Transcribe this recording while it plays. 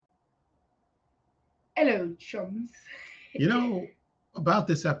Hello, chums. You know about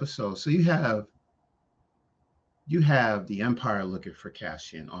this episode. So you have the Empire looking for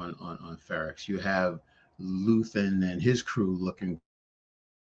Cassian on Ferrex. You have Luthen and his crew looking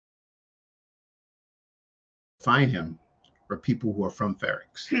find him are people who are from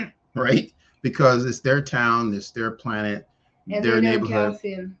Ferrex, right? Because it's their town, it's their planet, And they their know neighborhood.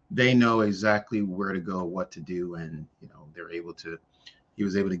 Cassian. They know exactly where to go, what to do, and they're able to. He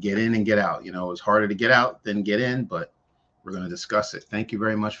was able to get in and get out. It was harder to get out than get in, but we're going to discuss it. Thank you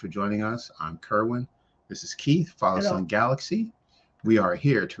very much for joining us. I'm Kerwin. This is Keith, Father Hello. Son Galaxy. We are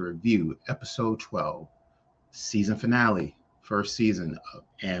here to review episode 12, season finale, first season of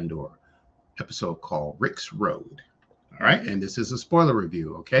Andor, episode called Rick's Road. All right, and this is a spoiler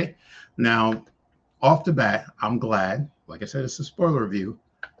review, okay? Now, off the bat, I'm glad, like I said, it's a spoiler review.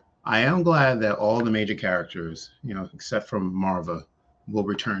 I am glad that all the major characters, except from Marva, will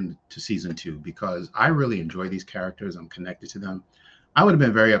return to season 2 because I really enjoy these characters. I'm connected to them. I would have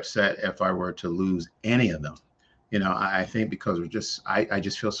been very upset if I were to lose any of them. I think because I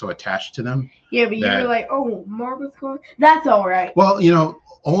just feel so attached to them. Yeah, but that, you're like, oh, Marva's gone. That's all right. Well,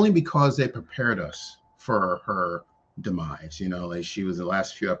 only because they prepared us for her demise. Like she was the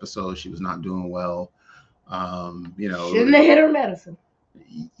last few episodes, she was not doing well. Shouldn't have hit her medicine.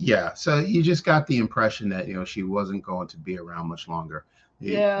 Yeah, so you just got the impression that she wasn't going to be around much longer.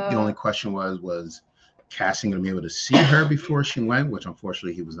 The only question was Cassian going to be able to see her before she went, which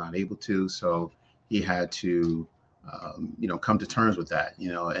unfortunately he was not able to. So he had to, come to terms with that.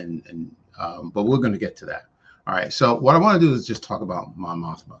 But we're going to get to that. All right. So what I want to do is just talk about Mon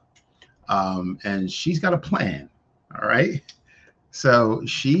Mothma, and she's got a plan. All right. So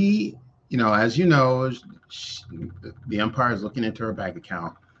she, as you know, the Empire is looking into her bank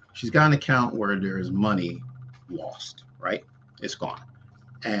account. She's got an account where there is money lost, right? It's gone.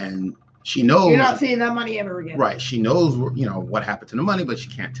 And she knows you're not seeing that money ever again. Right. She knows, what happened to the money, but she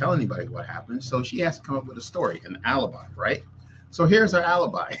can't tell anybody what happened. So she has to come up with a story, an alibi, right? So here's her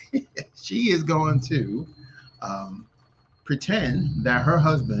alibi. She is going to pretend that her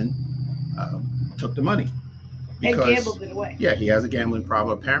husband took the money. And gambled it away. Yeah, he has a gambling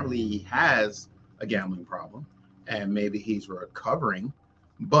problem. Apparently, he has a gambling problem, and maybe he's recovering.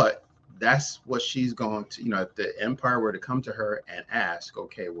 But that's what she's going to, if the Empire were to come to her and ask,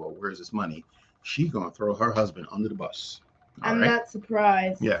 okay, well, where's this money? She's going to throw her husband under the bus. I'm not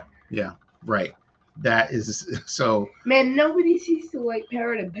surprised. Yeah, right. That is so. Man, nobody sees to like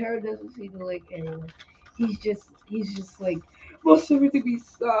Parrot, and Parrot doesn't seem to like anyone. He's just like, must everything be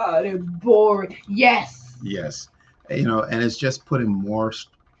sad and boring? Yes. And it's just putting more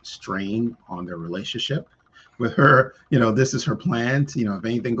strain on their relationship with her. This is her plan to, if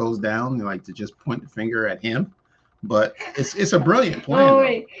anything goes down, like to just point the finger at him. But it's a brilliant plan. Oh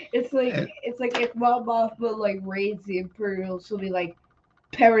wait, it's like if Mon Mothma like raids the Imperial, she'll be like,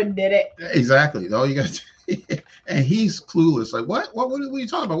 Perrin did it. Exactly. All you got to, and he's clueless. Like, what are you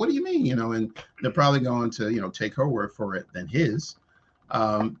talking about? What do you mean? And they're probably going to, take her word for it than his.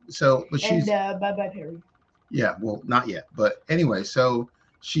 But she's bye Perrin. Yeah, well, not yet. But anyway, so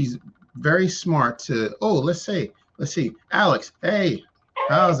she's very smart to, let's see. Alex, hey,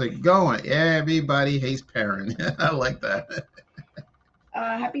 how's it going? Yeah, everybody hates Perrin. I like that.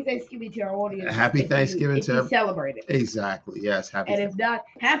 Happy Thanksgiving to our audience. Happy Thanksgiving to everyone. Celebrate it. Exactly. Yes. Happy. And if not,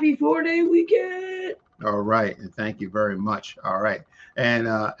 happy 4-day weekend. All right. And thank you very much. All right. And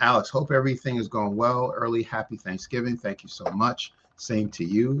Alex, hope everything is going well. Early happy Thanksgiving. Thank you so much. Same to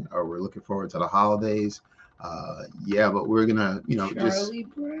you. We're looking forward to the holidays. But we're gonna, Charlie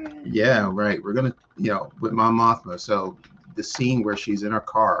Brown. Yeah, right. We're gonna, with Mon Mothma. So the scene where she's in her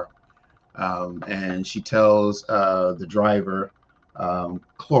car, and she tells the driver,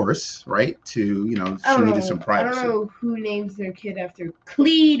 Cloris, right, to she needed some privacy. I don't know who names their kid after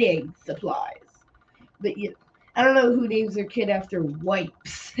cleaning supplies, but I don't know who names their kid after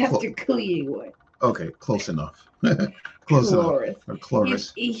wipes after cleaning wipes. Okay, close enough. Close Cloris. enough. Or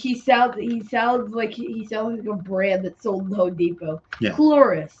Cloris. He sounds like a brand that's sold in Home Depot. Yeah.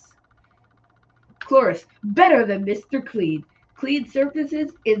 Cloris, better than Mr. Clean. Clean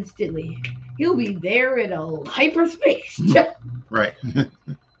surfaces instantly. He'll be there in a hyperspace. Right.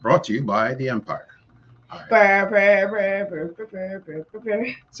 Brought to you by the Empire. Right.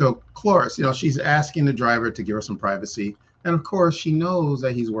 So Cloris, she's asking the driver to give her some privacy, and of course she knows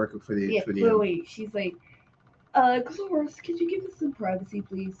that he's working for the. Wait. She's like, Cloris, could you give us some privacy,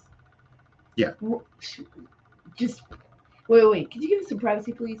 please? Yeah. Just wait. Could you give us some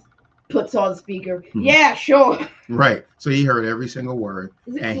privacy, please? Puts on speaker. Mm-hmm. Yeah, sure. Right. So he heard every single word.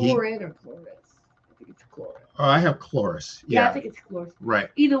 Is it Florin or Cloris? I think it's Chlorus. Oh, I have Chloris. Yeah, I Yeah. think it's Chlorus. Right.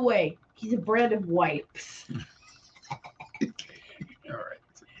 Either way, he's a brand of wipes. All right.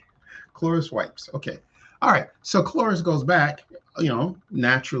 Chloris wipes. Okay. All right. So Chloris goes back,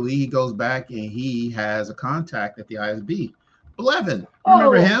 naturally he goes back and he has a contact at the ISB. Blevin.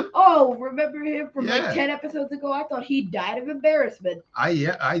 Remember him? Oh, remember him from like Yeah. 10 episodes ago? I thought he died of embarrassment.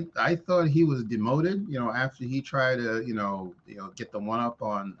 I thought he was demoted, after he tried to, get the one up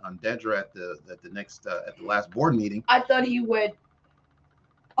on Dedra at the last board meeting. I thought he went,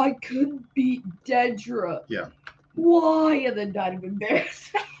 I couldn't beat Dedra. Yeah. Why? And then died of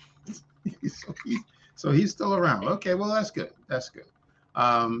embarrassment. So he's still around. Okay, well that's good. That's good.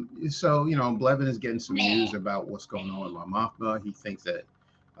 So Blevin is getting some news about what's going on with Mon Mothma. He thinks that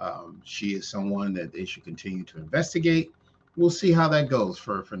she is someone that they should continue to investigate. We'll see how that goes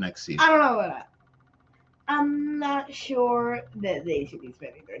for next season. I don't know about that. I'm not sure that they should be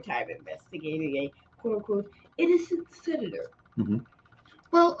spending their time investigating a quote unquote innocent senator. Mm-hmm.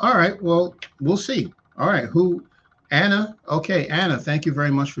 Well, all right. Well, we'll see. All right. Anna. Okay, Anna, thank you very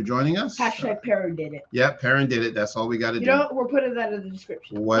much for joining us. Hashtag Perrin did it. Yeah, Perrin did it. That's all we got to do. We're putting that in the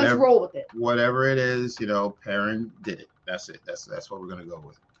description. Whatever, let's roll with it. Whatever it is, Perrin did it. That's it. That's what we're going to go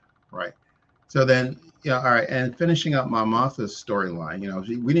with. Right. So then, all right. And finishing up Mon Mothma's storyline,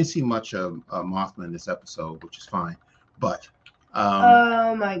 we didn't see much of Mothma in this episode, which is fine. But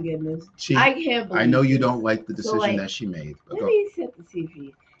oh my goodness, I can't believe. I know you don't like the decision that she made. Let me set the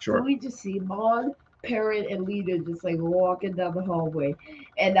CV. Sure. So we just see Mon, Perrin, and Lita just like walking down the hallway,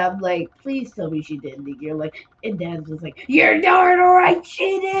 and I'm like, please tell me she didn't. And you're like, and Dad's just like, you're darn right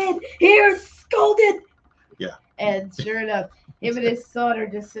she did. Here, scolded. Yeah. And sure enough, him and his son are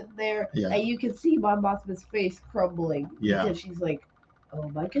just sitting there, and you can see Mon Mothma's face crumbling. Yeah. Because she's like, oh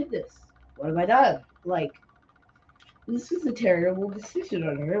my goodness, what have I done? Like, this was a terrible decision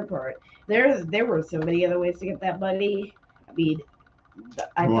on her part. There were so many other ways to get that money. I mean,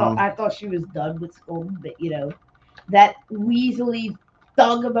 I thought she was done with school, but that weaselly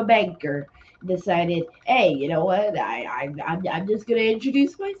thug of a banker decided, hey, you know what? I'm just gonna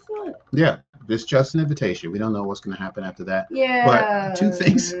introduce my son. Yeah, this just an invitation. We don't know what's gonna happen after that. Yeah. But two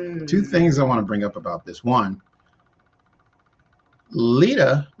things I want to bring up about this. One,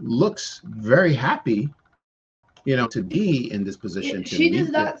 Lita looks very happy, to be in this position. She does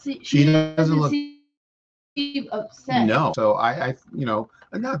not see. She doesn't look upset. No. So I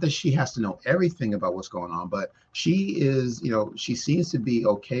not that she has to know everything about what's going on, but she is, she seems to be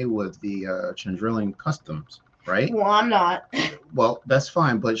okay with the Chandrillan customs, right? Well, I'm not. Well, that's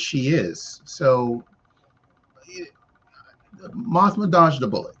fine, but she is. So Mothma dodged the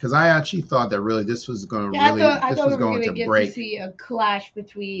bullet, because I actually thought that really this was going to I thought we were going to get to see a clash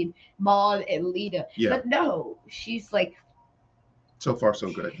between Mon and Lita. Yeah. But no, she's like, so far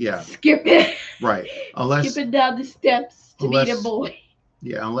so good. Yeah. Skip it. Right. Skipping down the steps to meet a boy.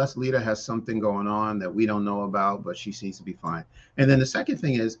 Yeah, unless Lita has something going on that we don't know about, but she seems to be fine. And then the second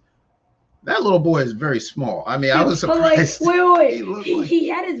thing is, that little boy is very small. I mean, I was surprised. Like, wait. He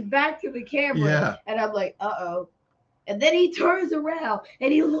had his back to the camera. Yeah. And I'm like, uh-oh. And then he turns around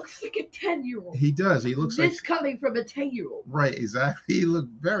and he looks like a 10-year-old. He does. He looks like coming from a 10-year-old. Right, exactly. He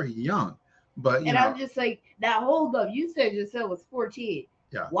looked very young. But I'm just like, now hold up. You said your son was 14.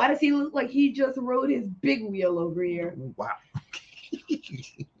 Yeah. Why does he look like he just rode his big wheel over here? Wow.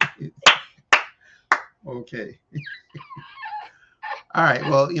 Okay. All right.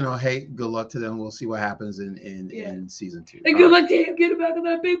 Well, hey, good luck to them. We'll see what happens in season 2. And good luck to him getting back on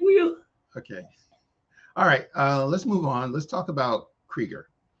that big wheel. Okay. All right. Let's move on. Let's talk about Kreegyr.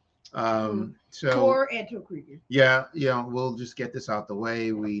 Tor and Krieger. Yeah, we'll just get this out the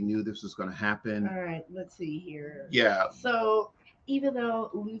way. We knew this was going to happen. All right, let's see here. Yeah. So even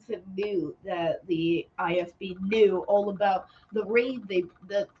though Luthen knew that the ISB knew all about the raid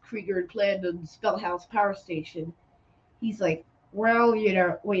that Kreegyr had planned on Spellhouse Power Station, he's like, well,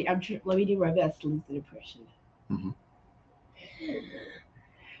 wait, let me do my best Luthen impression. Mm-hmm.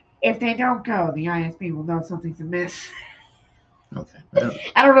 If they don't go, the ISB will know something's amiss. Okay.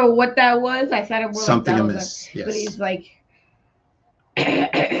 I don't know what that was. I said it more something like amiss. Yes. But he's like,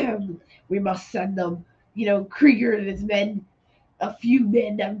 we must send them, Kreegyr and his men, a few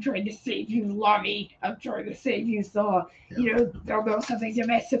men. I'm trying to save you, Lonnie. I'm trying to save you, Saw. Yeah. They'll know something's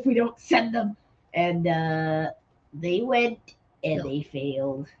amiss if we don't send them. And they went and they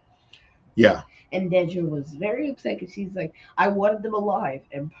failed. Yeah. And Dedra was very upset because she's like, I wanted them alive.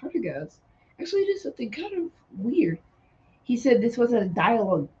 And Partagas actually did something kind of weird. he said this wasn't a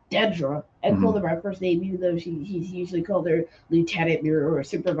dialogue. Dedra, and Mhm. called her by first name, even though he's usually called her Lieutenant Miro or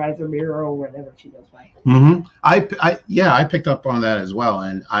Supervisor Miro or whatever she goes by. I picked up on that as well,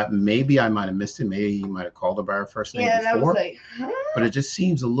 and maybe I might have missed it. Maybe he might have called her by her first name And I was before, like, huh? but it just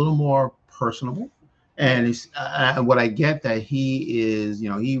seems a little more personable. And it's what I get that he is,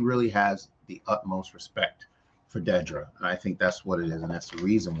 he really has the utmost respect for Dedra, and I think that's what it is, and that's the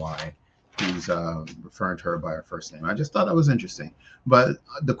reason why he's referring to her by her first name. I just thought that was interesting. But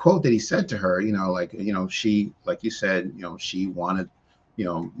the quote that he said to her, she, like you said, she wanted,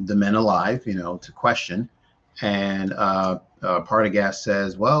 the men alive, to question. And Partagaz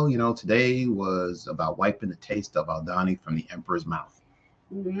says, well, today was about wiping the taste of Aldhani from the emperor's mouth.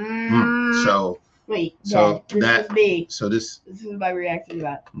 So wait, so Dad, that this was me. so this This was my reaction to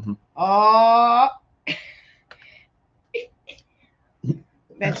that. Mhm. Oh,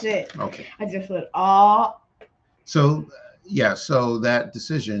 that's it. Okay. I just went, oh. So so that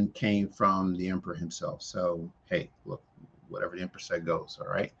decision came from the emperor himself. So hey, look, whatever the emperor said goes. All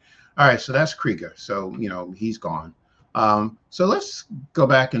right. So that's Krieger. So he's gone. So let's go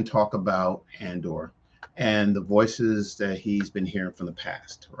back and talk about Andor and the voices that he's been hearing from the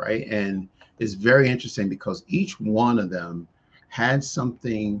past, right? And it's very interesting because each one of them had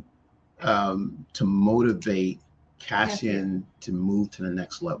something to motivate Cassian to move to the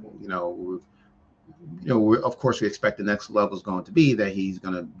next level. Of course, we expect the next level is going to be that he's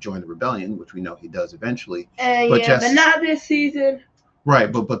going to join the rebellion, which we know he does eventually. But not this season.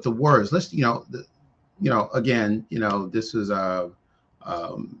 Right, but the words. Let's again, this is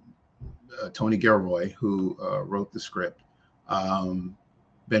Tony Gilroy who wrote the script.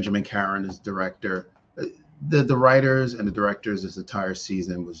 Benjamin Caron is director. The writers and the directors this entire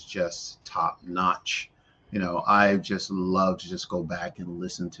season was just top notch. I just love to just go back and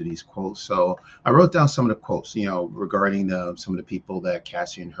listen to these quotes. So I wrote down some of the quotes, regarding some of the people that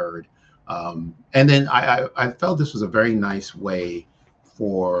Cassian heard. And then I felt this was a very nice way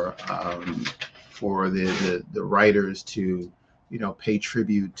for the writers to, pay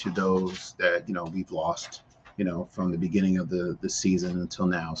tribute to those that, we've lost, from the beginning of the season until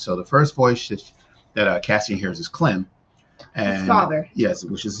now. So the first voice that Cassian hears is Clem. And his father. Yes,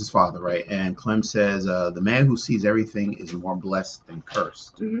 which is his father, right? And Clem says, the man who sees everything is more blessed than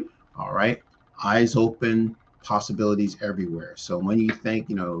cursed. Mm-hmm. All right. Eyes open, possibilities everywhere. So when you think,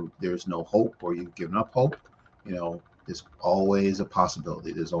 there's no hope or you've given up hope, there's always a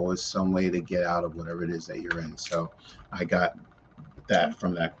possibility. There's always some way to get out of whatever it is that you're in. So I got that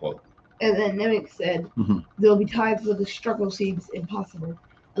from that quote. And then Nemec said, there'll be times when the struggle seems impossible.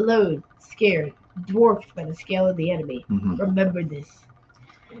 Alone, scared, dwarfed by the scale of the enemy. Remember this.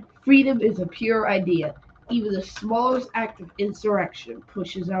 Freedom is a pure idea. Even the smallest act of insurrection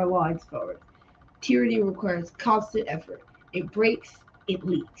pushes our lives forward. Tyranny requires constant effort. It breaks, it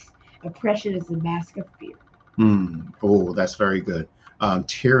leaks. Oppression is the mask of fear. Oh, that's very good.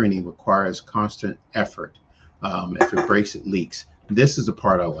 Tyranny requires constant effort. If it breaks, it leaks. This is the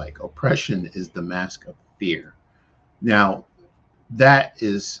part I like. Oppression is the mask of fear. Now, that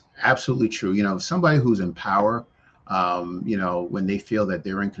is absolutely true. Somebody who's in power, when they feel that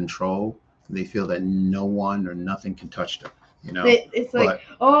they're in control, they feel that no one or nothing can touch them. It's like,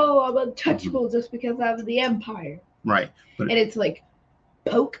 I'm untouchable just because I'm in the Empire. Right. And it's like,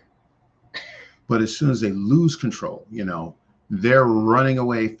 poke. But as soon as they lose control, they're running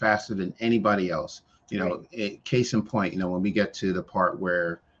away faster than anybody else. Case in point, when we get to the part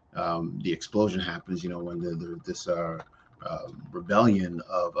where the explosion happens, when this rebellion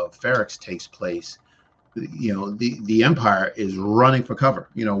of Ferrix takes place, the Empire is running for cover.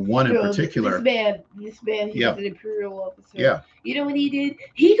 One in particular. This man, he's an Imperial officer. Yeah. You know what he did?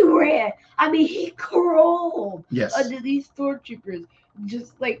 He ran. He crawled. Yes. Under these stormtroopers,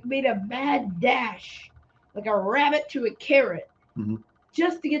 just like made a mad dash, like a rabbit to a carrot,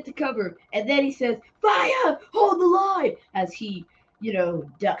 just to get to cover. And then he says, "Fire! Hold the line!" As he,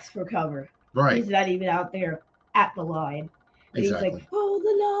 ducks for cover. Right. He's not even out there at the line. And exactly. He's like, hold the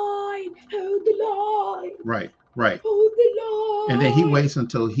line, hold the line. Right. Hold the line. And then he waits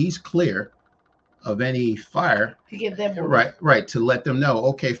until he's clear of any fire to give them orders. Right, to let them know,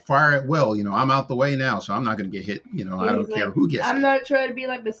 okay, fire at will. I'm out the way now, so I'm not going to get hit. I don't care who gets hit. I'm not trying to be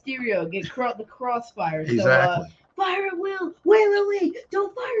like Mysterio, get the crossfire. Exactly. So, fire at will. Wait.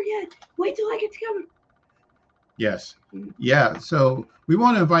 Don't fire yet. Wait till I get to cover. Yes. Yeah. So we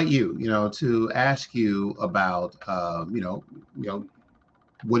want to invite you, to ask you about,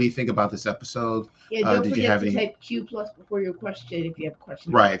 what do you think about this episode? Yeah, don't forget to type Q+ before your question if you have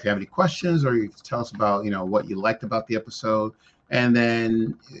questions. Right. If you have any questions, or you can tell us about, what you liked about the episode. And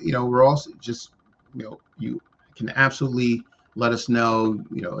then, we're also just, you can absolutely let us know,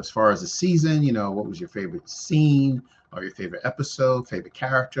 as far as the season, what was your favorite scene or your favorite episode, favorite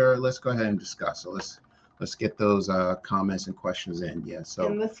character. Let's go ahead and discuss. So let's get those comments and questions in. Yeah. So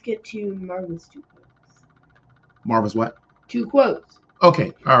and let's get to Marva's 2 quotes. Marva's what? 2 quotes.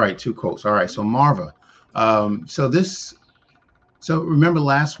 Okay. All right. 2 quotes. All right. So Marva. So remember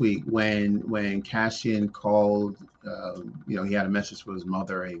last week when Cassian called, he had a message for his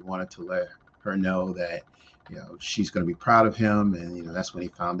mother and he wanted to let her know that, she's going to be proud of him. And, that's when he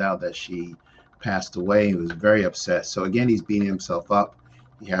found out that she passed away. He was very upset. So again, he's beating himself up.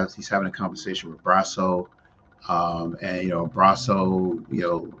 He's having a conversation with Brasso. And,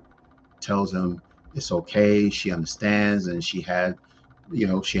 Brasso, tells him it's okay. She understands. And she has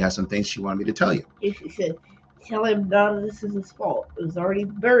some things she wanted me to tell you. She said, tell him none of this is his fault. It was already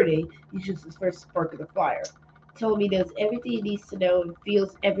burning. He's just his first spark of the fire. Tell him he knows everything he needs to know and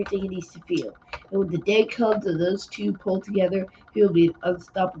feels everything he needs to feel. And when the day comes and those two pull together, he'll be an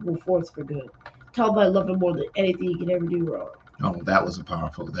unstoppable force for good. Tell him I love him more than anything he can ever do wrong. Oh, that was a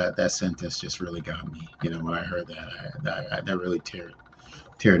powerful. That sentence just really got me. When I heard that, that really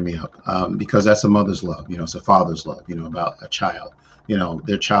teared me up. Because that's a mother's love. It's a father's love. About a child.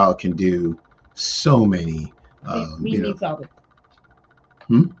 Their child can do so many. Father.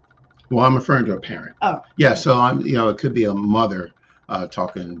 Well, I'm referring to a parent. Oh. Yeah. So I'm. It could be a mother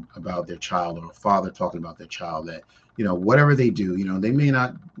talking about their child, or a father talking about their child. That whatever they do, they may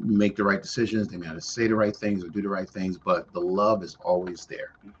not make the right decisions, they may not say the right things or do the right things, but the love is always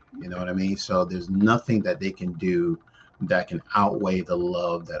there. You know what I mean? So there's nothing that they can do that can outweigh the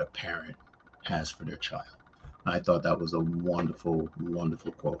love that a parent has for their child. I thought that was a wonderful,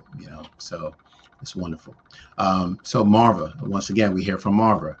 wonderful quote. So it's wonderful. So Marva, once again, we hear from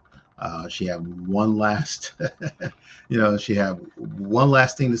Marva. She had one last, she had one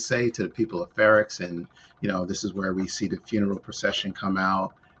last thing to say to the people of Ferrix, and this is where we see the funeral procession come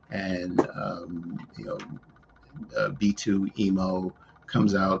out, and B2 Emo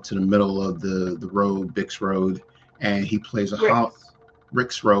comes out to the middle of the road, Bix Road, and he plays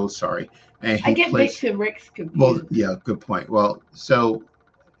Rick's Road, sorry, and he I get Bix and Rick's confused. Well, yeah, good point. Well, so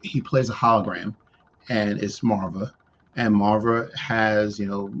he plays a hologram, and it's Marva. And Marva has,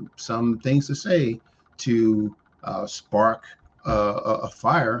 some things to say to spark a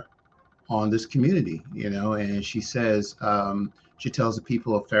fire on this community, and she says, she tells the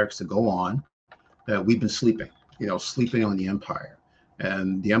people of Ferrix to go on, that we've been sleeping on the Empire.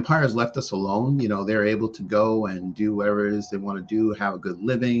 And the Empire has left us alone. They're able to go and do whatever it is they want to do, have a good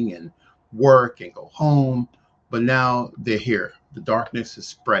living and work and go home. But now they're here. The darkness is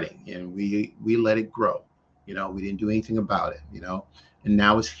spreading, and we let it grow. We didn't do anything about it, and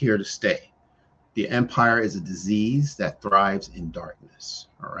now it's here to stay. The Empire is a disease that thrives in darkness.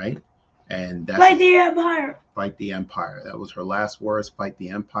 All right. And that's fight the Empire. Fight the Empire. That was her last words. Fight the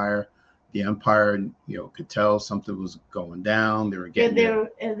Empire. The Empire, could tell something was going down. They were getting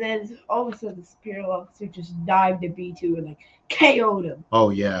and then all of a sudden, the Imperial officer just dived at B2 and KO'd him. Oh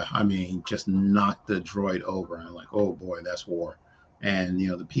yeah, I mean, just knocked the droid over, and oh boy, that's war. And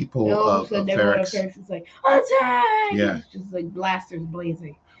the people of Ferrix is like, attack! Yeah, it's just blasters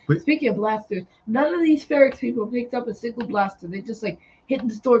blazing. Speaking of blasters, none of these Ferrix people picked up a single blaster. They just hitting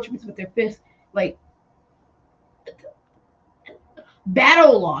the stormtroopers with their fists,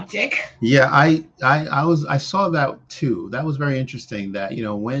 battle logic. Yeah, I saw that too. That was very interesting. That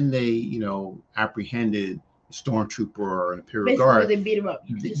when they apprehended a stormtrooper or an Imperial Guard, they beat him up.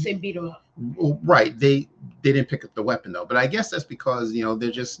 You just say beat him up. Right. They didn't pick up the weapon though. But I guess that's because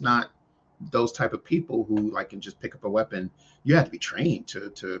they're just not those type of people who can just pick up a weapon. You have to be trained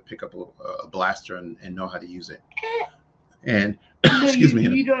to pick up a blaster and know how to use it. And excuse me.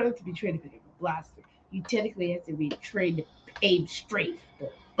 You don't have to be trained to pick up a blaster. You technically have to be trained to aim straight.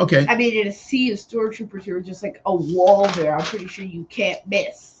 Okay. I mean, in a sea of stormtroopers who are just a wall there, I'm pretty sure you can't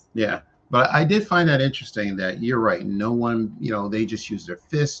miss. Yeah. But I did find that interesting that you're right. No one, they just use their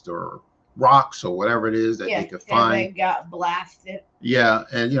fist or rocks or whatever it is that they could find. And they got blasted. Yeah.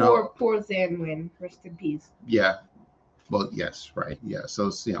 And, Poor Zanwin, rest in peace. Yeah. Well, yes. Right. Yeah.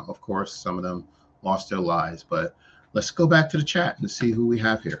 So, of course, some of them lost their lives. But let's go back to the chat and see who we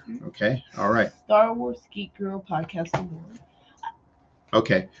have here. Okay. All right. Star Wars Geek Girl Podcast Award.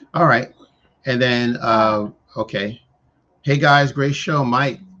 Okay. All right. And then, okay. Hey, guys. Great show.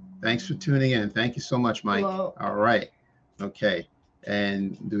 Mike, thanks for tuning in. Thank you so much, Mike. Hello. All right. Okay.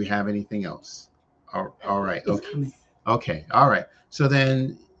 And do we have anything else? All right. Okay. Okay. All right. So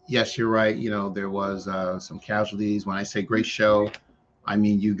then, yes, you're right. There was some casualties. When I say great show, I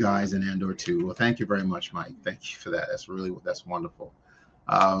mean you guys and Andor too. Well, thank you very much, Mike. Thank you for that. That's wonderful.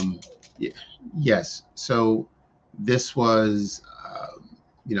 Yeah, yes. So this was,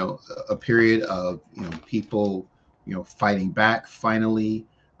 a period of people fighting back. Finally,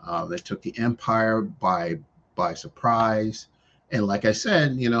 they took the empire by surprise. And like I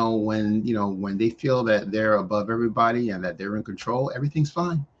said, when they feel that they're above everybody and that they're in control, everything's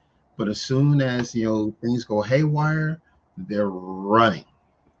fine. But as soon as things go haywire, they're running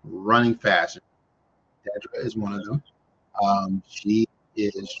fast. Dedra is one of them. She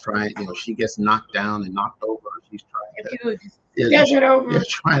is trying, she gets knocked down and knocked over. She's trying to,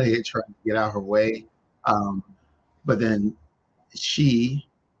 trying to get out her way. But then she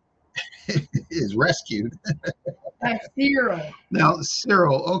is rescued by Syril. Now,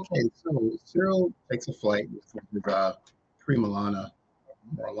 Syril, okay, so Syril takes a flight with his Pre-Morlana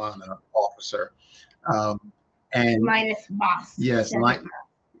officer. And minus boss. Yes,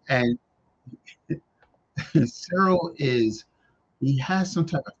 and Cyril he has some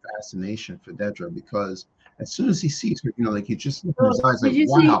type of fascination for Dedra, because as soon as he sees her, like he just looks in his eyes like,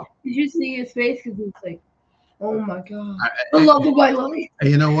 wow. Did you see his face? Because he's like, oh my God, the love of my life.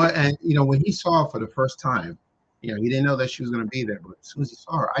 And you know what? And when he saw her for the first time, he didn't know that she was going to be there. But as soon as he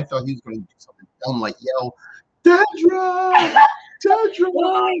saw her, I thought he was going to do something dumb, like yell, Dedra! Dedra!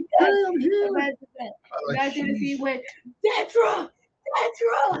 Oh my God. I'm here. Imagine if he went, Dedra!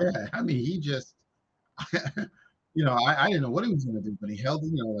 Dedra! Yeah, I mean, he just, I didn't know what he was going to do, but he held,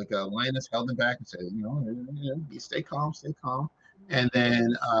 like a lioness held him back and said, stay calm, stay calm. And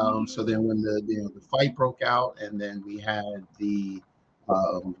then, so then when the fight broke out, and then we had the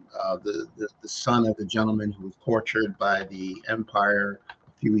son of the gentleman who was tortured by the Empire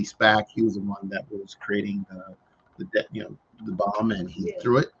a few weeks back. He was the one that was creating the bomb, and he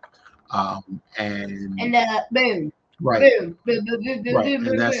threw it. And boom. Right. Boom, boom, boom, boom, boom, Right. boom,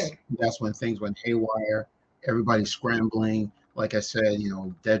 And boom. that's when things went haywire. Everybody's scrambling. Like I said,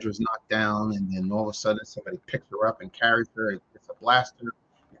 Dedra's knocked down, and then all of a sudden somebody picks her up and carries her. It's a blaster,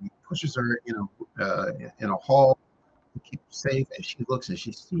 and he pushes her, in a hall to keep her safe. And she looks and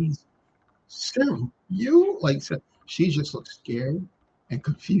she sees Cyril. So she just looks scared and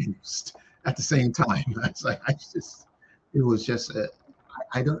confused at the same time. It's like it was just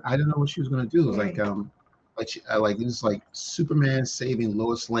I don't know what she was gonna do. It was like it was like Superman saving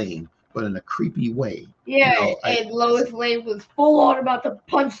Lois Lane, but in a creepy way. Yeah, and Lois Lane was full on about to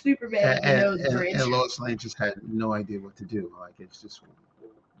punch Superman in the nose bridge. And Lois Lane just had no idea what to do. Like, it's just,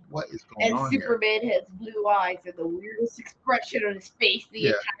 what is going on here? And Superman has blue eyes and the weirdest expression on his face the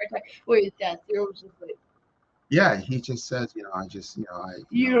entire time. Wait, Cyril was just like, yeah, he just says, you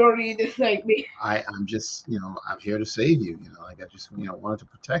don't need to thank me. I'm just, I'm here to save you. I just, wanted to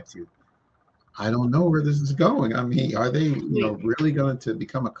protect you. I don't know where this is going. I mean, are they, really going to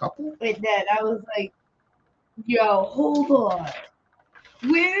become a couple? And then I was like, yo, hold on.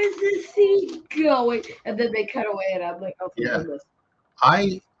 Where is this scene going? And then they cut away, and I'm like, oh, yeah.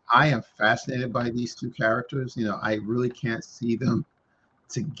 I am fascinated by these two characters. I really can't see them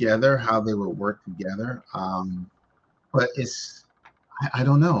together, how they will work together. But it's, I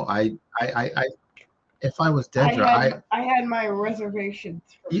don't know. If I was Dedra, I had my reservations.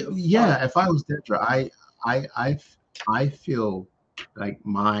 Yeah, if I was Dedra, I feel like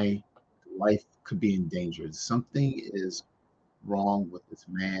my life could be endangered. Something is wrong with this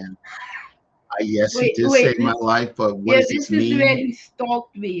man. He did save my life, but what does this mean? This is the man who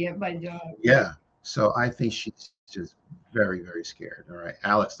stalked me at my job. Yeah, so I think she's just very, very scared. All right,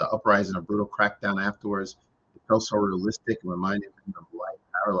 Alex, the uprising, a brutal crackdown afterwards. It felt so realistic and reminded me of life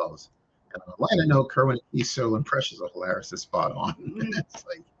parallels. And on a lighter note, Kerwin and Keith's solo impressions are hilarious and spot on. It's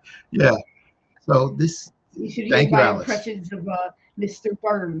like, yeah. So this. You should hear my impressions of Mr.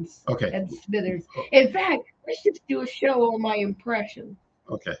 Burns. Okay. And Smithers. In fact, let's just do a show on my impressions.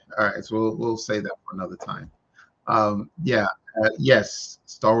 Okay. All right. So we'll say that for another time. Yes.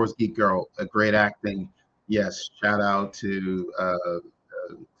 Star Wars Geek Girl, a great acting. Yes. Shout out to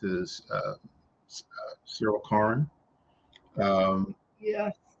Cyril Karn.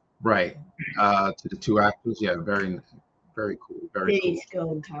 Yeah. Right. To the two actors. Yeah. Very, very cool. Very cool.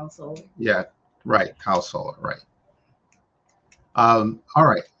 Skill and Kyle Soller. Yeah. Right. Kyle Soller. Right. All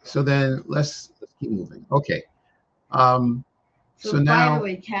right. So then let's keep moving. Okay. So now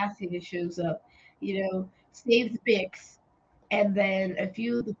finally Cassidy shows up, saves Bix, and then a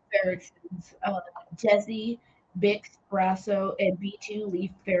few of the Ferrisons, Jesse, Bix, Brasso, and B2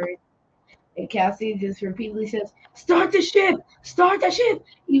 leave Ferris. And Cassidy just repeatedly says, start the ship,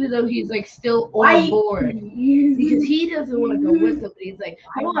 even though he's like still on board. Because he doesn't want to go with them, but he's like,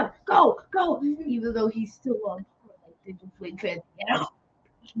 come on, go, even though he's still on board, like Digital Fleet Fan,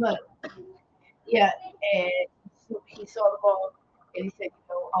 But yeah, and so he saw the ball, and he said,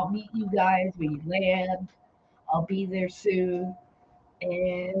 I'll meet you guys when you land. I'll be there soon.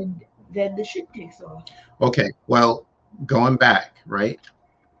 And then the shit takes off. Okay, well, going back, right?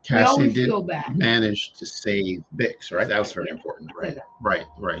 We Cassian always did go back. manage to save Bix, right? That was very Yeah, important, I right? said that.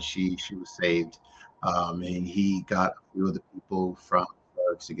 Right. She was saved, and he got a few of the people from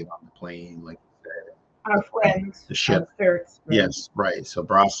Clerks to get on the plane, like you said, Our friends, the ship. Ferret's friends. Yes, right. So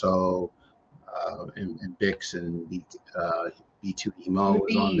Brasso, and Bix and B2 Emo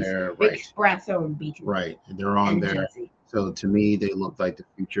was on there, right? Bix, Brasso, and B2. Right, they're on And there. Jesse. So to me, they look like the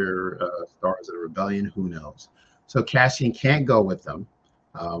future stars of the rebellion. Who knows? So Cassian can't go with them,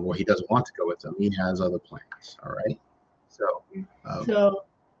 or he doesn't want to go with them. He has other plans. All right. So, So,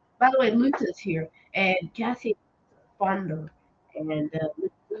 by the way, Luther's here, and Cassian's fonder, and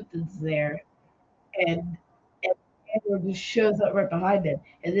Luther's there, and Andor just shows up right behind him.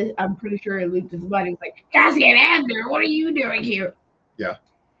 And this, I'm pretty sure Luther's mind was like, Cassian, Andor, what are you doing here? Yeah.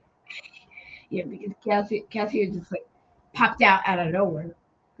 Yeah, because Cassian just like popped out of nowhere.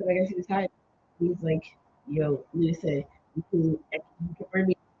 Because I guess he was hiding. He's like, yo, Luther, you can bring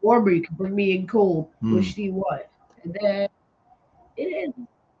me warm or you can bring me in cold. Which do you want? And then it ends.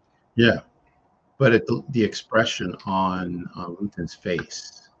 Yeah. But the expression on Luthen's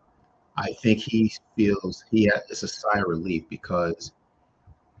face, I think he feels it's a sigh of relief because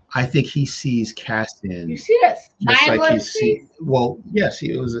I think he sees Cassian. You see that just smile like on he his face? Well, yes,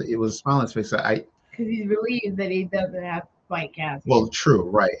 it was a smile on his face. Because he's relieved that he doesn't have to fight Cassian. Well, true,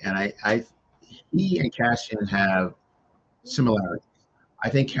 right, and he and Cassian have similarities. I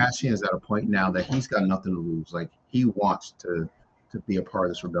think Cassian is at a point now that he's got nothing to lose. Like he wants to be a part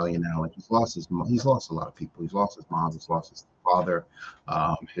of this rebellion now. Like he's lost a lot of people. He's lost his mom. He's lost his father,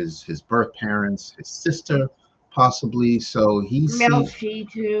 his birth parents, his sister, possibly. So he's she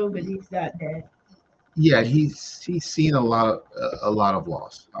too, but he's not dead. Yeah, he's seen a lot of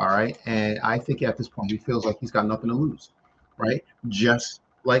loss. All right, and I think at this point he feels like he's got nothing to lose, right? Just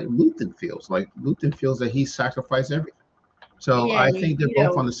like Luthen feels. Like Luthen feels that he sacrificed everything. So Yeah, I think they're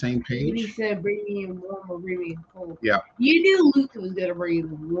both on the same page. When he said, "Bring me in warm or bring me in cold," yeah, you knew Luthen was gonna bring you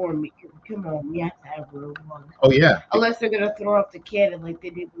warm. Come on, we have to have Rogue One. Oh yeah. Unless they're gonna throw up the cannon like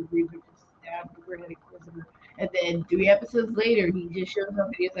they did with Reaper to stab the Grand Inquisitor. And then 3 episodes later, he just shows up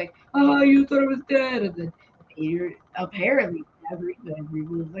and he's like, "Oh, you thought I was dead." And then Peter apparently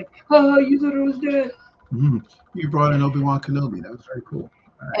Reaper was like, "Oh, you thought I was dead." Mm-hmm. You brought in Obi-Wan Kenobi. That was very cool.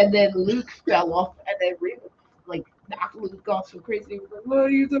 Right. And then Luke fell off, and then Reaper like knocked Luke off so crazy. He was like, "Oh,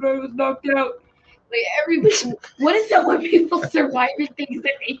 you thought I was knocked out." Like everybody, what is that when people surviving things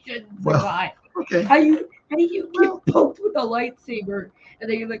that they shouldn't survive? Okay. How do you get poked with a lightsaber and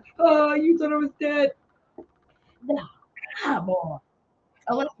then you're like, "Oh, you thought I was dead"? No, come on.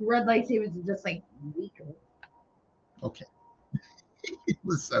 Unless red lightsabers are just like weaker. Okay.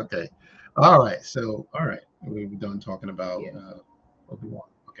 Okay. All right. So, all right. We've done talking about Obi-Wan.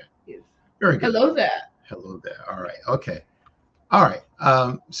 Okay. Yes. Very good. Hello there. Hello there. All right. Okay. All right.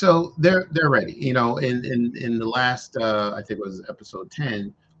 So they're ready. You know, in the last I think it was episode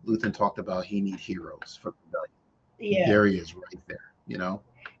 10, Luthen talked about he need heroes for rebellion. Yeah. There he is right there, you know.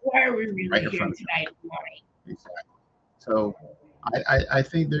 Why are we really right here tonight? Why? Exactly. So I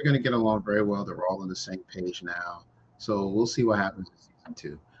think they're going to get along very well. They're all on the same page now. So we'll see what happens in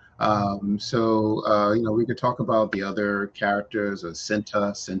season 2. You know, we could talk about the other characters,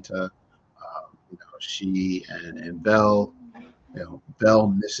 Cinta, you know, she and Bell. You know, Bell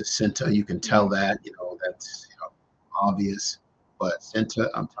misses Cinta. You can tell that. You know, that's obvious. But Cinta,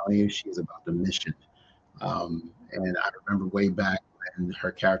 I'm telling you, she's about the mission. And I remember way back when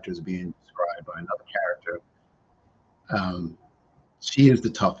her character is being described by another character. She is the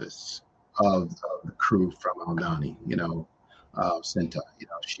toughest of the crew from Aldhani. You know, Cinta. You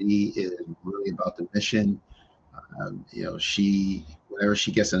know, she is really about the mission. You know, whenever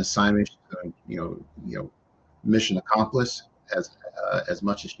she gets an assignment, she's going to, mission accomplished as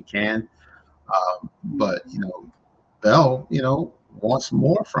much as she can. But you know, Bell, wants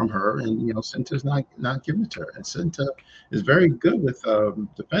more from her, and Cinta's not giving it to her. And Cinta is very good with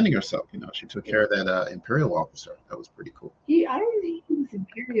defending herself. You know, she took care of that Imperial officer. That was pretty cool. I don't think he was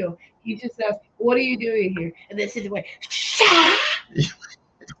Imperial. He just asked, "What are you doing here?" And then Cinta went,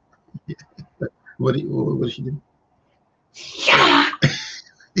 What did she do?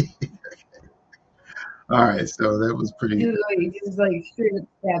 All right, so that was pretty. He just like straight up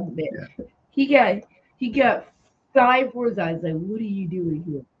stabbed the man. Yeah. He got 5 words eyes. Like, what are you doing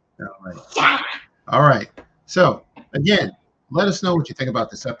here? All right. So again, let us know what you think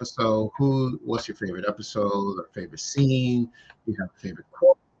about this episode. What's your favorite episode or favorite scene? Do you have a favorite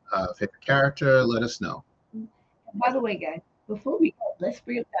quote, favorite character? Let us know. By the way, guys, before we go, let's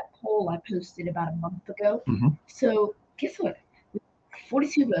bring up that poll I posted about a month ago. Mm-hmm. So guess what?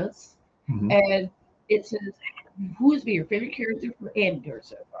 42 votes, Mm-hmm. and it says who has been your favorite character from Andor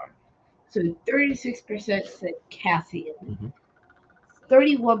so far. So 36% said Cassian, Mm-hmm.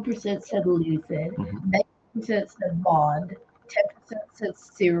 31% said Lucid, Mm-hmm. 9% said Bond, 10% said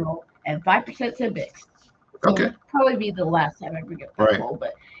Cyril, and 5% said Bix. So Okay. it'll probably be the last time I bring up that Right. poll,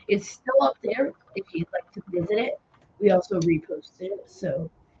 but it's still up there if you'd like to visit it. We also reposted it, so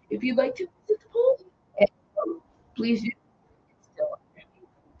if you'd like to visit the poll, and vote, please do. It's still up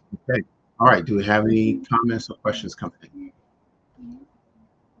there. Okay. All right. Do we have any comments or questions coming in?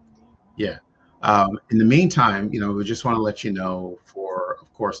 Yeah. In the meantime, we just want to let you know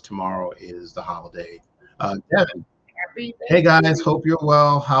of course, tomorrow is the holiday. Devin, hey guys, hope you're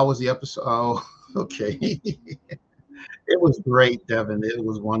well. How was the episode? Oh, okay. It was great, Devin. It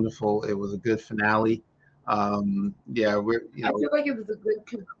was wonderful. It was a good finale. Yeah, I feel like it was a good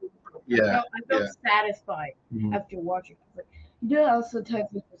conclusion. Yeah, I felt satisfied after watching it. Like, sometimes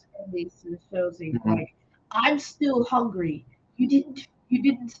with this ending to the shows, like, I'm still hungry. You didn't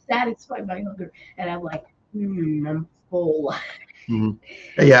satisfy my hunger, and I'm like, I'm full.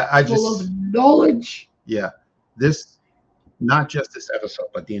 Yeah, full of knowledge. Yeah, not just this episode,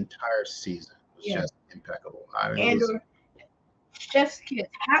 but the entire season was just impeccable. I mean, and chef's kiss,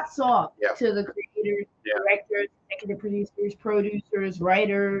 hats off to the creators, directors, executive producers, producers,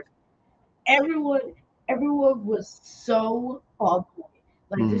 writers. Everyone was so on point.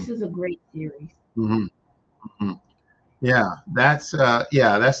 Like this is a great series. Yeah, that's how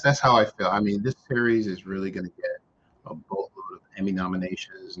I feel. I mean, this series is really going to get a boatload of Emmy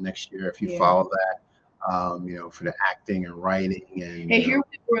nominations next year if you follow that. For the acting and writing and here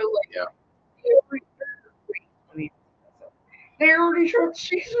we were like, they already shot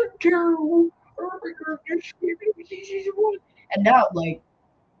season 2. Oh my goodness, season 1, and now like,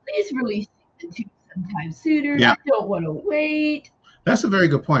 please release season 2 sometime sooner. I don't want to wait. That's a very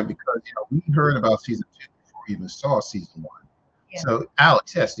good point because we heard about season 2 before we even saw season 1. So,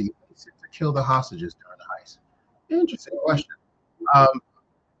 Alex, yes, do you think to kill the hostages during the heist? Interesting question.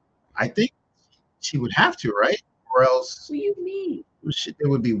 I think she would have to, right? Or else. What do you mean? There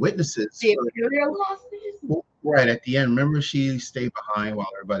would be witnesses. The Imperial hostages? Right at the end. Remember, she stayed behind while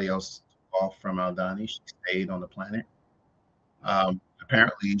everybody else took off from Aldhani. She stayed on the planet.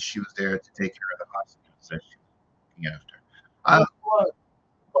 Apparently, she was there to take care of the hostages that she was looking after.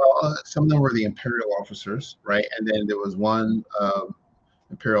 Well, some of them were the Imperial officers, right? And then there was one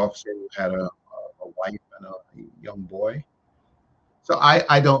Imperial officer who had a wife and a young boy. So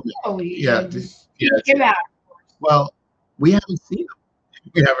I don't know. Oh, just get out. Well, we haven't seen them.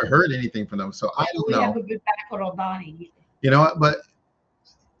 We haven't heard anything from them, so I don't know. We haven't been back on Aldhani. You know what? But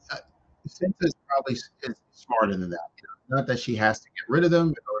Cinta is probably smarter than that. Not that she has to get rid of them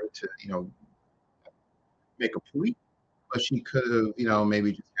in order to, make a point, but she could have,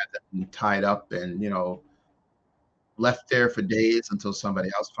 maybe just had them tied up and, left there for days until somebody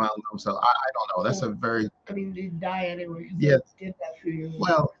else found them. So I don't know. That's a very. I mean, they die anyway. Yeah. Did that for you.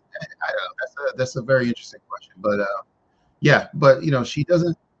 Well, I don't know. That's a very interesting question, but but she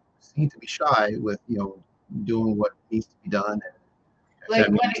doesn't seem to be shy with doing what needs to be done, and like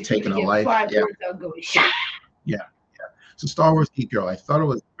when it's taking a life. Yeah. So Star Wars Geek Girl, I thought it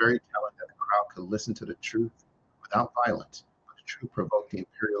was very telling that the crowd could listen to the truth without violence, but the truth provoked the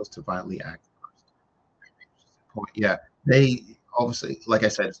Imperials to violently act first. Yeah, they obviously, like I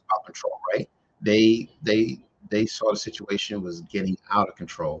said, it's about control, right? They saw the situation was getting out of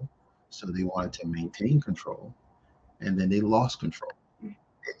control, so they wanted to maintain control, and then they lost control.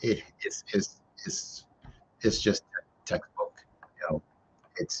 It's just textbook,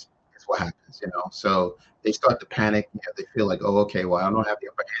 it's what happens, so they start to panic. They feel like, oh, okay, well, I don't have the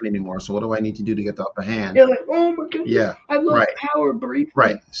upper hand anymore, so what do I need to do to get the upper hand? They're like, oh my goodness, I lost power briefly.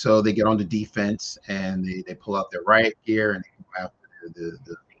 Right, so they get on the defense and they pull out their riot gear and they go after the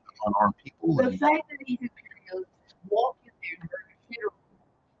unarmed people. The fact that these Imperials walk in there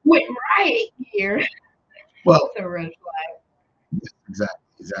with riot gear. Well, it's a red flag.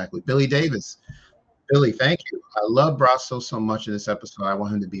 Exactly. Billy Davis. Billy, thank you. I love Brasso so much in this episode. I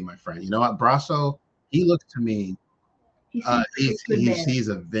want him to be my friend. You know what? Brasso, he looks to me, he's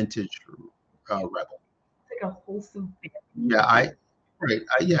a vintage rebel. Like a wholesome fan. Yeah,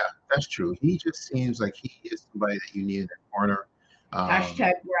 yeah, that's true. He just seems like he is somebody that you need in the corner. Hashtag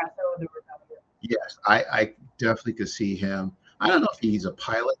Brasso the Rebellion. Yes, I definitely could see him. I don't know if he's a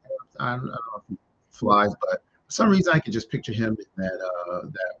pilot. I don't know if he flies, but for some reason I can just picture him in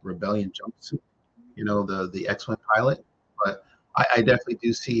that Rebellion jumpsuit. The X-Wing pilot, but I definitely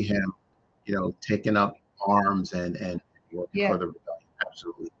do see him, taking up arms and working for the rebellion.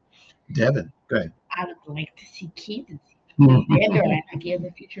 Absolutely. Devin, go ahead. I would like to see Keith and see Andor in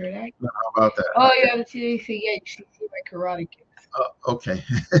the future of that. How about that? Oh, you haven't seen anything yet. You should see my karate kicks. Okay.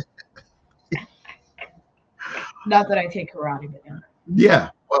 Not that I take karate, but no. Yeah.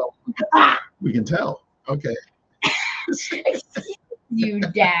 Well, we can tell. Okay. You,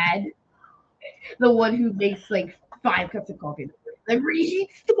 Dad. The one who makes like 5 cups of coffee. Like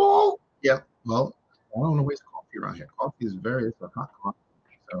reheats the bowl. Yep. Well, I don't want to waste coffee around here. Coffee is very hot coffee.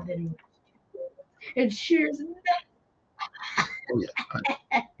 So. And cheers. Oh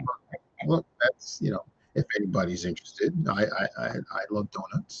yeah. Look, that's if anybody's interested, I love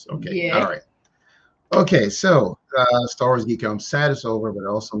donuts. Okay. Yeah. All right. Okay, so Star Wars Geek, I'm sad it's over, but it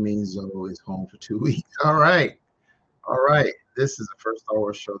also means Zoe is home for 2 weeks. All right. This is the first Star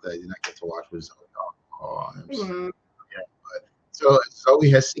Wars show that I did not get to watch with Zoe. Yeah, but so Zoe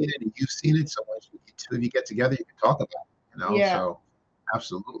has seen it and you've seen it, so once two of you get together, you can talk about it. Yeah. So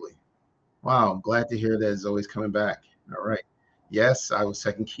absolutely. Wow, I'm glad to hear that Zoe's coming back. All right. Yes, I was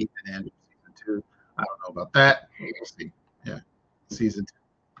second Keith and Andrew season 2. I don't know about that. We'll see. Yeah, season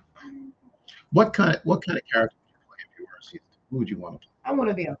 2. What kind of character would you play if you were a season 2? Who would you want to play? I want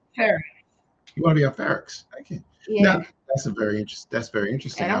to be a Ferrix. You want to be a Ferrix? Okay. Yeah. Now, that's very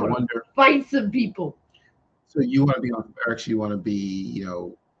interesting. And I wonder. Fight some people. So you want to be on Ferrix? You want to be,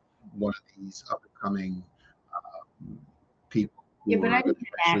 one of these up and coming people who but I need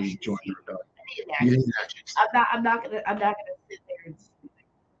actually join the rebellion. You need actions. I'm not gonna sit there and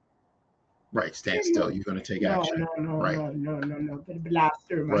right, stand still. You're gonna take action. No. Put a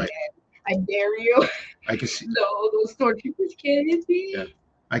blaster in my right. head. I dare you. I can see. No, those stormtroopers can't hit me. Yeah.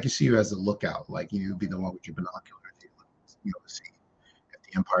 I can see you as a lookout. Like you'd be the one with your binoculars. See if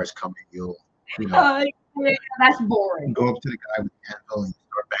the Empire's coming. You'll, yeah, that's boring. Go up to the guy with the anvil and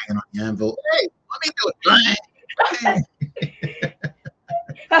start banging on the anvil. Hey, let me do it.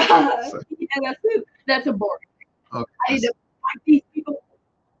 So, that's a boring. Okay. I need to fight these people.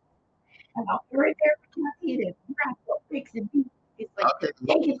 And I'll be right there with my kid and grab the bricks and beat. It's like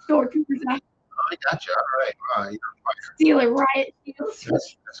taking stormtroopers out. I got you. All right. Stealing riot shields.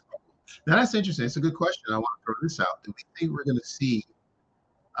 That's cool. Now that's interesting. It's a good question. I want to throw this out. Do we think we're going to see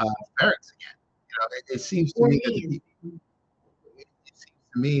Ferrix again? It seems to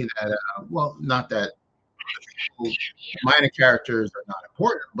me that well, not that minor characters are not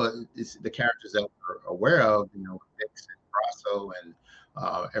important, but it's the characters that we're aware of. Bix and Brasso and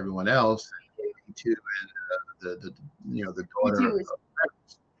everyone else, and K2 and the daughter of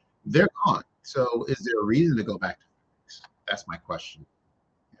Ferrix, they're gone. So is there a reason to go back to Ferrix? That's my question.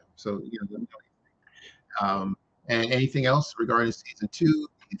 So and anything else regarding season 2? Do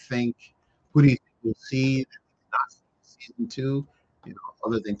you think who do you think we'll see that we did not see in season 2?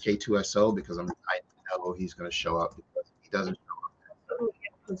 Other than K2SO, because I know he's going to show up because he doesn't show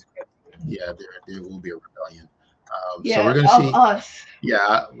up. Yeah, there will be a rebellion. So we're going to see us.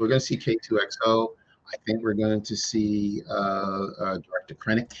 Yeah, we're going to see K2XO. I think we're going to see Director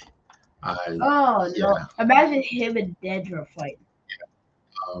Krennic. No! Imagine him and Dedra fighting. Yeah.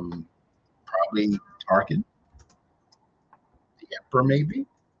 Probably Tarkin, the Emperor, maybe.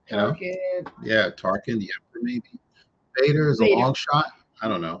 Tarkin. Yeah, Tarkin, the Emperor, maybe. Vader is a long shot. I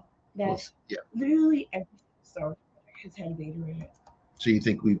don't know. That's literally every Star Wars has had Vader in it. So you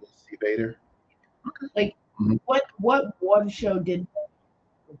think we will see Vader? Okay. Like what one show did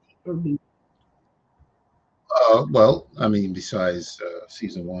for me? Well, I mean, besides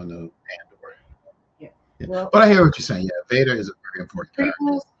season 1 of Andor. Yeah. Well, but I hear what you're saying. Yeah, Vader is a very important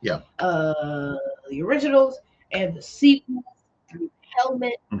character. Yeah. The originals and the sequels.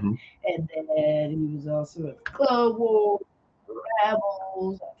 Helmet, and then he was also in Clone Wars,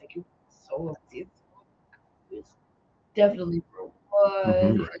 Rebels. I think he was Solo. He was definitely Rogue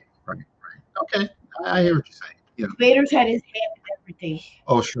One. Right. Okay, I hear what you're saying. Vader's had his hand in everything.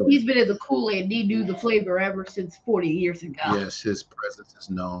 Oh, sure. He's been in the Kool-Aid and he knew the flavor ever since 40 years ago. Yes, his presence is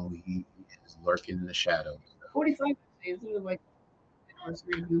known. He is lurking in the shadows. 45 days, it was like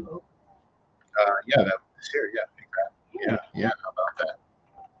Anniversary of New Hope. Yeah, that was this year. Yeah. How about that?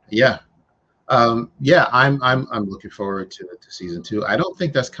 Yeah. I'm looking forward to season 2. I don't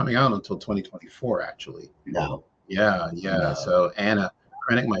think that's coming out until 2024, actually. No. Yeah. No. So Anna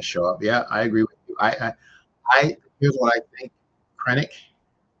Krennic might show up. Yeah, I agree with you. I here's what I think: Krennic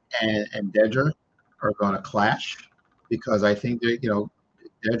and Dedra are going to clash because I think Dedra.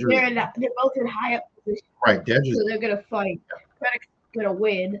 They're both in high up positions. Right, Dedra. So they're going to fight. Krennic's going to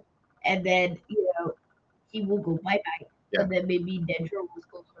win, and then he will go bye-bye. Yeah. And then maybe Dedra will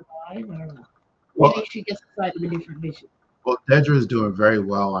still survive. I don't know. Maybe she gets assigned to a different mission. Well, Dedra is doing very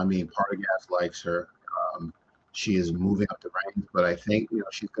well. I mean, Partagas likes her. she is moving up the ranks, but I think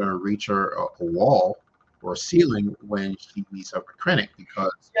she's going to reach a wall or a ceiling when she meets up with Krennic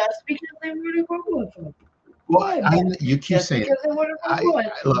because just because they were to go for you keep just saying because they were to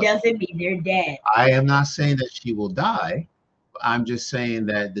go doesn't mean they're dead. I am not saying that she will die. I'm just saying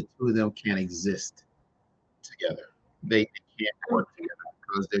that the two of them can't exist together. They can't work together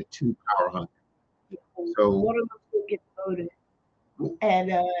because they're too power hungry. So one of them will get voted,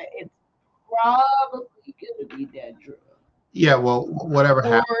 and it's probably gonna be Dedra. Yeah, well, whatever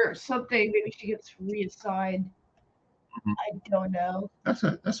happens, or something. Maybe she gets reassigned. Mm-hmm. I don't know. That's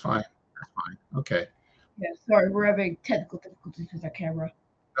fine. That's fine. Okay. Yeah, sorry, we're having technical difficulties with our camera.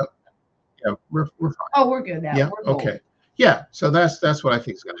 Oh, yeah, we're fine. Oh, we're good now. Yeah. We're okay. Yeah. So that's what I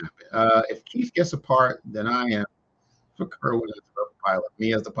think is going to happen. If Keith gets a part, then I am for Kerwin as the pilot.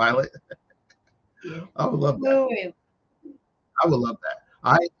 Me as the pilot. Yeah. I would love that. I would love that.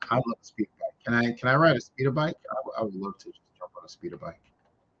 I love a speeder bike. Can I ride a speeder bike? I would love to just jump on a speeder bike.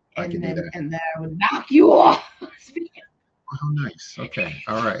 I can do that. And then I would knock you off. Oh, nice. Okay.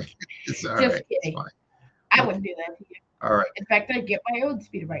 All right. It's all just right. kidding. I wouldn't do that to you. All right. In fact, I'd get my own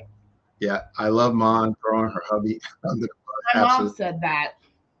speeder bike. Yeah, I love Mom throwing her hubby under the bus. My mom said that.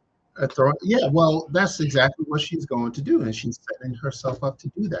 Yeah, well, that's exactly what she's going to do, and she's setting herself up to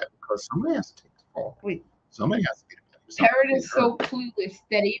do that because somebody has to take the fall. Wait. Somebody has to be the parent is so clueless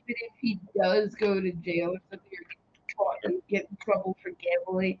that even if he does go to jail or something or get in trouble for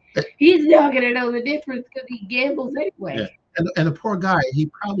gambling, he's not going to know the difference because he gambles anyway. Yeah. And the poor guy, he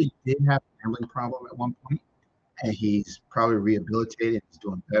probably did have a gambling problem at one point, and he's probably rehabilitated. He's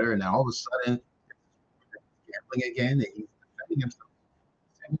doing better, and now all of a sudden, he's gambling again, and he's defending himself.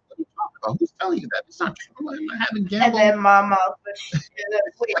 What are you talking about? Who's telling you that? It's not true. I'm not having gambling. And then Mama,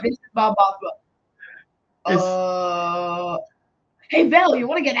 wait, this is Mama. Hey, Belle, you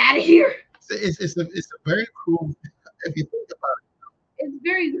want to get out of here? It's a very cruel. If you think about it, it's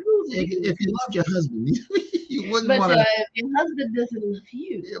very cruel. If you loved your husband, you wouldn't want to. But your husband doesn't love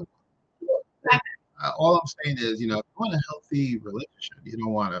you. Yeah. All I'm saying is, if you want a healthy relationship, you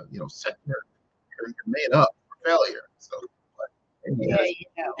don't want to, set your made up for failure. So, you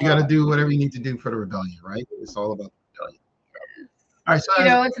got to do whatever you need to do for the rebellion, right? It's all about the rebellion. All right,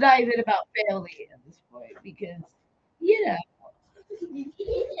 so it's not even about failing at this point because,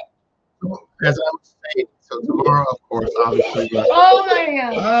 as I was saying, so tomorrow, of course, obviously. Oh my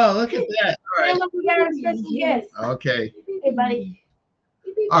God! Oh, look at that! All right. We got our special guest. Okay. Hey, buddy.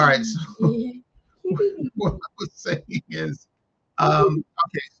 All right. So what I was saying is,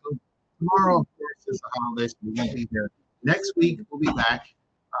 okay. So tomorrow, of course, is the holidays. We won't be here. Next week we'll be back.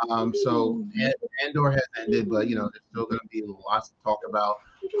 So Andor has ended, but there's still going to be lots to talk about.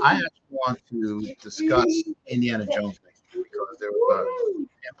 I actually want to discuss Indiana Jones next week because there was an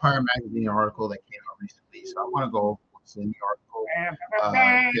Empire Magazine article that came out recently. So I want to go over what's in the article,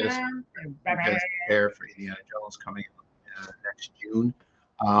 get us prepared for Indiana Jones coming next June,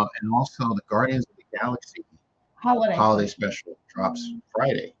 and also the Guardians of the Galaxy holiday special drops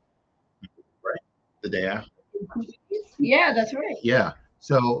Friday, right? The day after. Yeah, that's right. Yeah.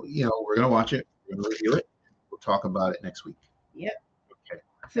 So, we're going to watch it. We're going to review it. We'll talk about it next week. Yep. Okay.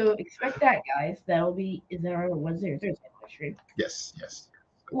 So expect that, guys. That'll be, is that on Wednesday or Thursday stream? Yes. Okay.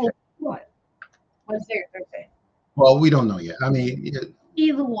 Well, what? Wednesday or Thursday? Well, we don't know yet. I mean,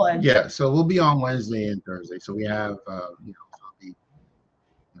 either one. Yeah. So we'll be on Wednesday and Thursday. So we have,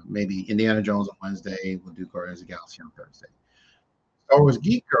 maybe Indiana Jones on Wednesday. We'll do Guardians of the Galaxy on Thursday. Star Wars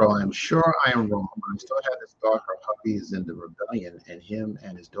Geek Girl, I'm sure I am wrong, but I still have this thought her hubby is in the rebellion and him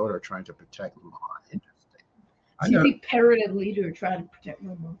and his daughter are trying to protect Mama. Interesting. I think Parrot and Leader are trying to protect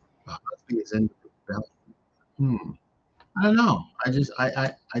Mama. The hubby is in the rebellion. I don't know.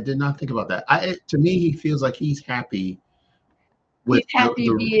 I did not think about that. To me, he feels like he's happy with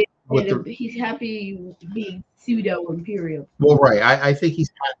he's happy being pseudo imperial. Well, right. I think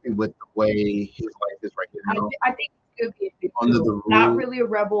he's happy with the way his life is right now. I think he's good being under the rule, not really a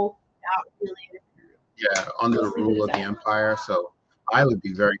rebel, not really an imperial. Yeah, under the rule of the Empire. So I would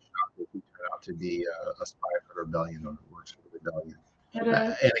be very shocked if he turned out to be a spy for the rebellion or works for the rebellion.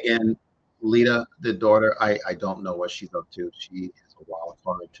 And again, Lita, the daughter, I don't know what she's up to. She is a wild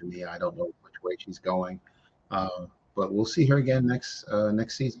card to me. I don't know which way she's going. But we'll see her again next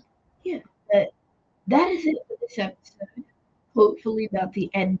season. Yeah, that is it for this episode. Hopefully not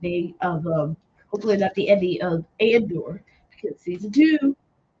the ending of Andor because season 2.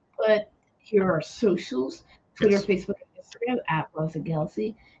 But here are our socials: Twitter, Facebook, and Instagram at Rosa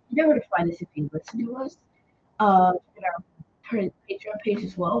Galaxy. You know where to find us if you listen to us. Our Patreon page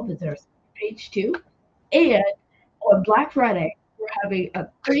as well. Visit our page too. And on Black Friday, we're having a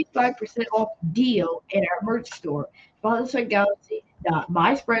 35% off deal in our merch store,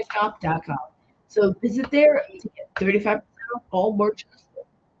 FallenStarGalaxy.myspreadshop.com. So visit there to get 35% off all merch.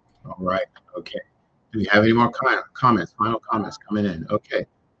 All right. Okay. Do we have any more comments? Final comments coming in. Okay.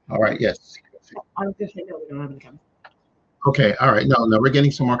 All right. Yes. I was just saying, no, we don't have any comments. Okay. All right. No, we're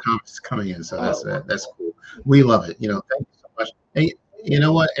getting some more comments coming in, so that's cool. We love it. Thank you so much. Hey, you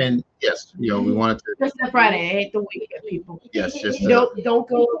know what? And yes, we wanted to. Just a Friday. I hate the weekend, people. Yes, just don't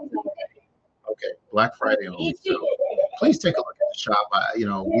go. Okay, Black Friday only. So please take a look at the shop.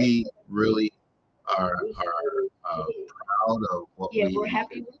 We really are proud of what we're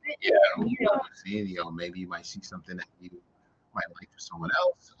happy with it. See, maybe you might see something that you might like for someone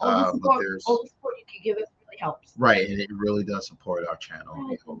else. All the support you can give us really helps. Right, and it really does support our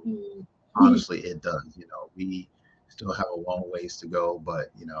channel. Honestly, it does. We still have a long ways to go,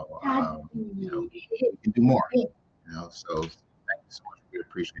 but we can do more. So thank you so much. We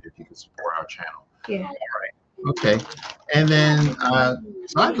appreciate it if you can support our channel. Yeah. All right. Okay. And then,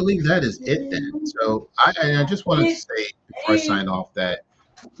 so I believe that is it then. So I just wanted to say before I sign off that,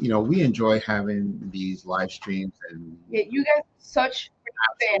 we enjoy having these live streams and you guys are such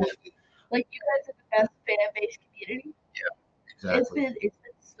fans. Like you guys are the best fan base community. Yeah, exactly. It's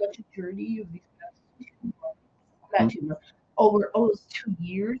been such a journey of these past 2 months. Not 2 months. Over almost 2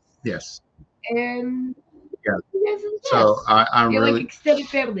 years. Yes. And yeah. You guys are the so I'm You're really like extended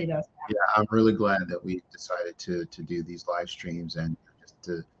family to us. Yeah, I'm really glad that we decided to do these live streams and just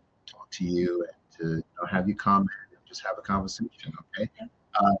to talk to you and to have you comment and just have a conversation. Okay.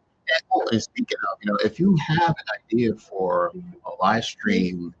 And speaking of, if you have an idea for a live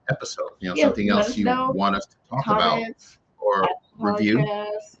stream episode, something else you want us to talk about or review,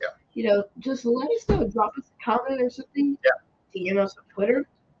 just let us know. Drop us a comment or something. Yeah. DM us on Twitter.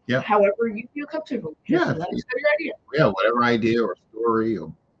 Yeah. However you feel comfortable. Just let us know your idea. Yeah, whatever idea or story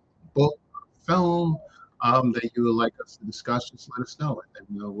or book or film that you would like us to discuss, just let us know, and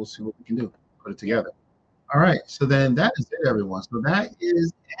then we'll see what we can do. Put it together. All right. So then that is it, everyone. So that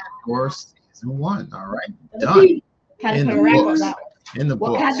is it for season 1. All right. Done. In the books. In the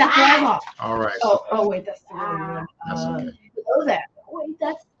books. All right. Oh wait, that's the wrong one. That's okay. Below that. Wait,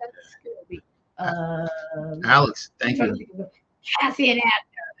 that's gonna be. Alex, thank you. Cassie and Abner.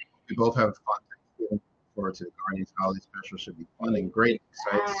 We both have fun. Looking forward to the Guardians Holiday Special. Should be fun and great.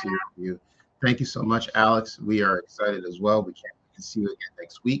 Excited to see you. Thank you so much, Alex. We are excited as well. We can't wait to see you again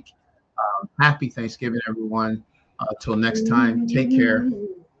next week. Happy Thanksgiving, everyone. Till next time, take care, and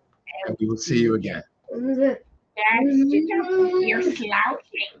we will see you again. You're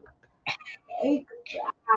slouching.